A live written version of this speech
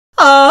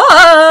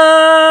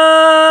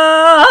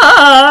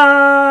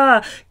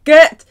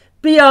Get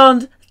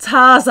beyond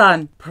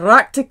Tarzan.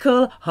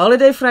 Practical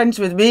holiday French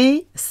with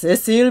me,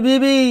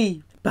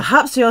 CécileBB.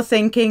 Perhaps you're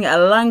thinking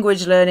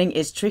language learning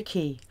is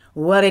tricky.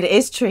 Well, it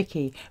is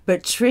tricky,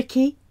 but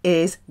tricky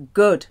is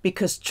good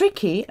because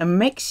tricky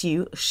makes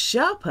you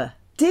sharper.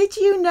 Did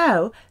you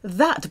know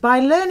that by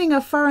learning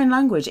a foreign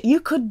language, you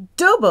could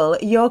double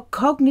your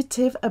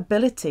cognitive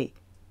ability?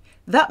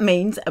 That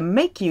means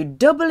make you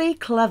doubly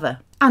clever.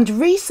 And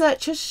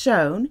research has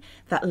shown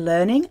that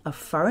learning a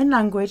foreign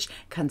language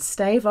can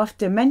stave off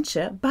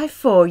dementia by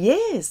 4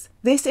 years.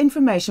 This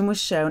information was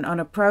shown on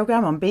a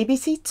programme on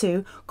BBC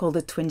Two called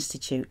the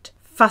Twinstitute.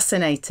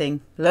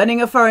 Fascinating.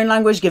 Learning a foreign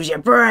language gives you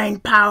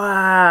brain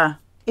power.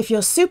 If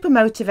you're super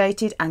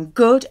motivated and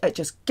good at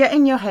just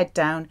getting your head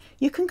down,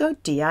 you can go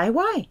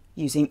DIY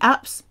using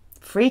apps,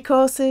 free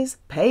courses,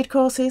 paid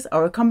courses,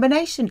 or a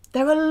combination.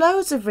 There are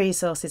loads of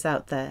resources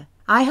out there.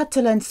 I had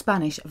to learn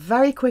Spanish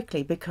very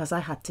quickly because I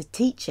had to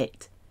teach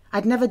it.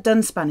 I'd never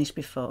done Spanish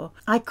before.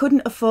 I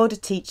couldn't afford a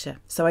teacher,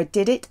 so I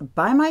did it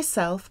by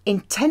myself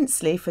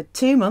intensely for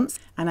 2 months,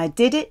 and I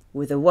did it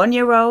with a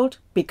 1-year-old.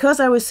 Because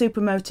I was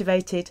super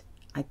motivated,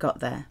 I got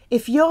there.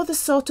 If you're the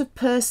sort of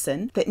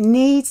person that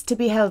needs to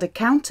be held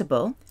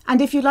accountable, and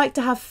if you like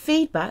to have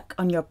feedback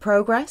on your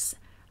progress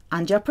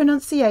and your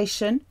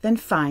pronunciation, then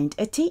find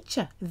a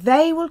teacher.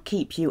 They will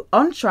keep you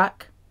on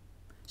track,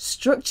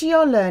 structure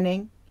your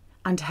learning,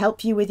 and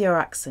help you with your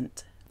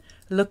accent.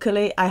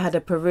 Luckily, I had a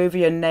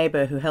Peruvian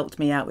neighbour who helped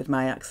me out with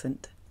my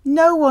accent.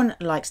 No one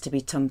likes to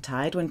be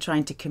tongue-tied when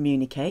trying to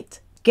communicate.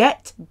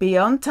 Get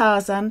Beyond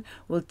Tarzan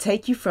will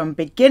take you from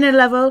beginner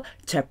level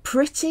to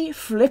pretty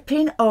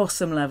flipping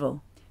awesome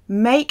level.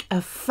 Make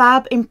a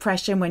fab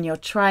impression when you're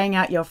trying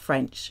out your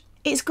French.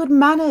 It's good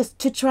manners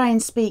to try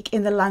and speak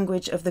in the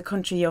language of the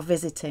country you're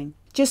visiting.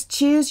 Just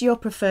choose your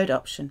preferred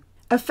option.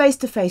 A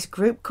face-to-face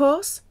group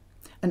course,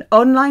 an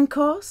online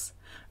course,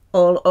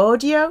 all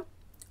audio,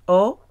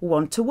 or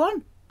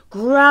one-to-one.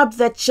 Grab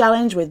the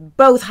challenge with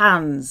both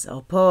hands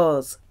or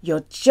paws.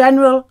 Your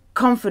general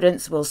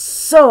confidence will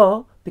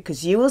soar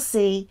because you will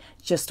see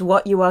just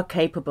what you are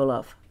capable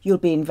of. You'll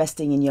be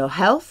investing in your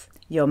health,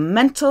 your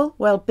mental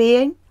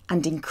well-being,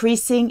 and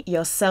increasing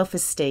your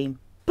self-esteem.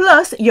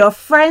 Plus, your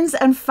friends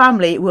and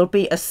family will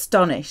be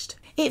astonished.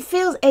 It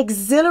feels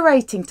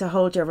exhilarating to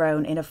hold your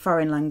own in a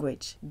foreign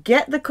language.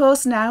 Get the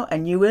course now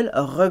and you will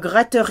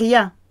regret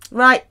rien.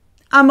 Right.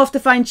 I'm off to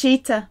find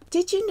Cheetah.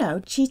 Did you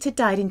know Cheetah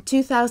died in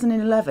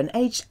 2011,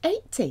 aged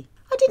 80?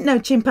 I didn't know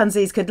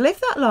chimpanzees could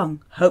live that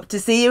long. Hope to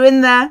see you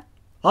in there.